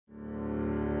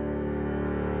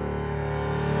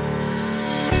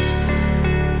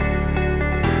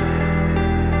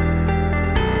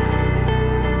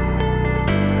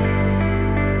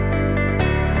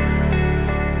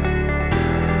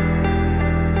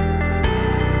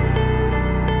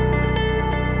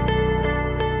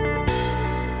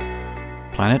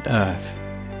Planet Earth,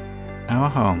 our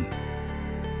home.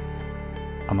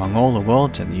 Among all the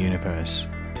worlds in the universe,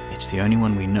 it's the only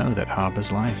one we know that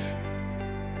harbours life.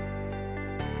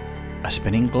 A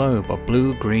spinning globe of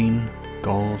blue, green,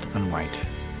 gold and white.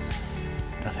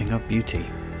 A thing of beauty,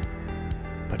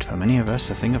 but for many of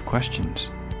us a thing of questions.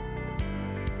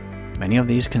 Many of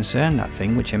these concern that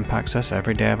thing which impacts us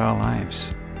every day of our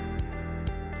lives.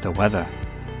 The weather.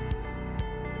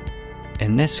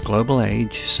 In this global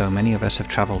age, so many of us have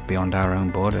travelled beyond our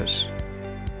own borders,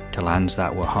 to lands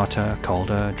that were hotter,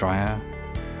 colder, drier,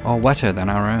 or wetter than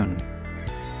our own.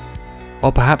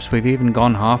 Or perhaps we've even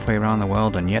gone halfway around the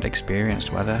world and yet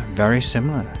experienced weather very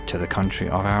similar to the country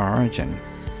of our origin.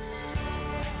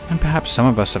 And perhaps some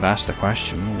of us have asked the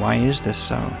question, why is this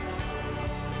so?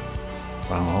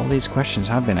 Well, all these questions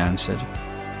have been answered,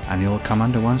 and they all come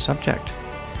under one subject,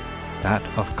 that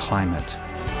of climate.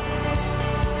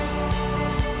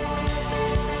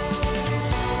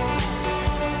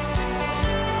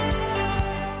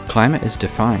 Climate is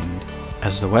defined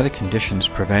as the weather conditions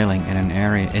prevailing in an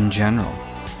area in general,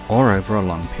 or over a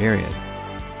long period.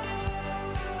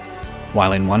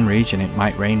 While in one region it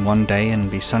might rain one day and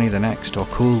be sunny the next, or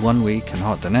cool one week and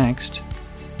hot the next,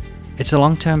 it's a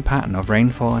long-term pattern of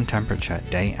rainfall and temperature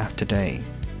day after day,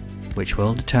 which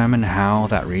will determine how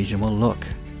that region will look,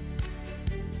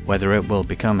 whether it will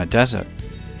become a desert,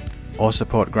 or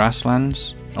support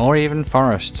grasslands, or even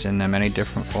forests in their many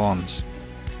different forms.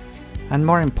 And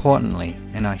more importantly,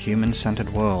 in our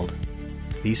human-centered world,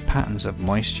 these patterns of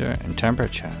moisture and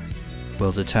temperature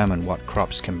will determine what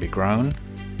crops can be grown,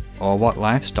 or what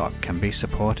livestock can be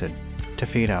supported to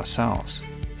feed ourselves.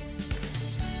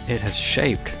 It has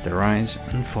shaped the rise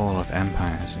and fall of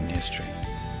empires in history.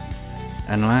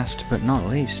 And last but not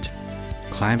least,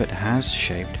 climate has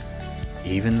shaped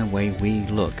even the way we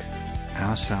look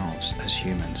ourselves as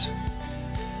humans.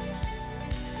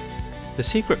 The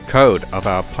secret code of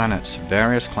our planet's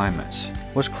various climates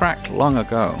was cracked long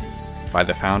ago by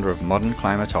the founder of modern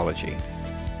climatology,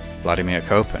 Vladimir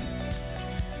Koppen.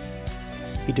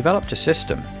 He developed a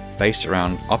system based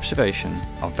around observation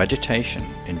of vegetation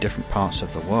in different parts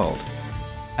of the world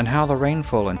and how the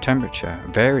rainfall and temperature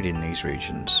varied in these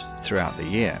regions throughout the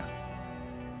year.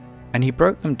 And he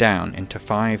broke them down into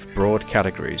 5 broad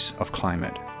categories of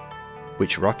climate,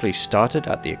 which roughly started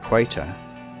at the equator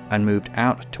and moved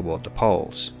out toward the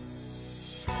poles.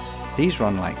 These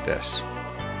run like this: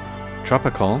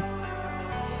 tropical,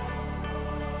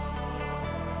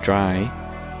 dry,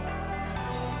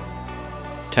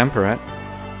 temperate,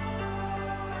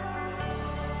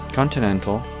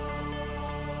 continental,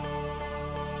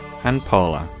 and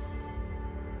polar.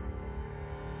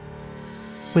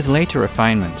 With later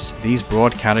refinements, these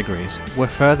broad categories were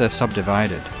further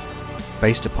subdivided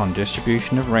based upon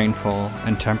distribution of rainfall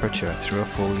and temperature through a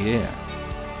full year.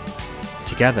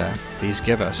 Together, these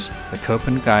give us the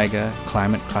Koppen-Geiger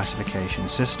climate classification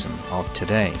system of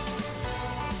today.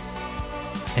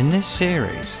 In this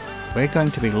series, we're going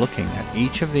to be looking at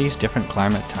each of these different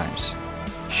climate types,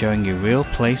 showing you real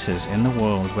places in the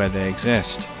world where they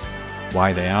exist,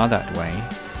 why they are that way,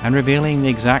 and revealing the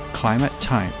exact climate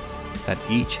type that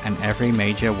each and every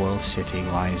major world city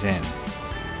lies in.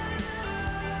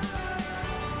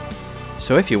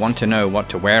 So if you want to know what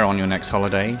to wear on your next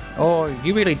holiday, or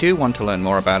you really do want to learn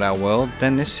more about our world,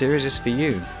 then this series is for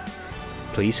you.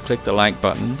 Please click the like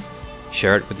button,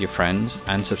 share it with your friends,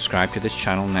 and subscribe to this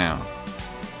channel now.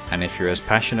 And if you're as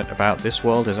passionate about this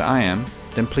world as I am,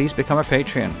 then please become a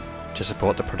Patreon to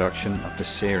support the production of this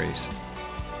series.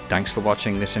 Thanks for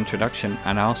watching this introduction,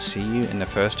 and I'll see you in the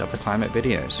first of the climate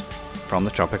videos from the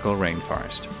tropical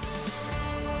rainforest.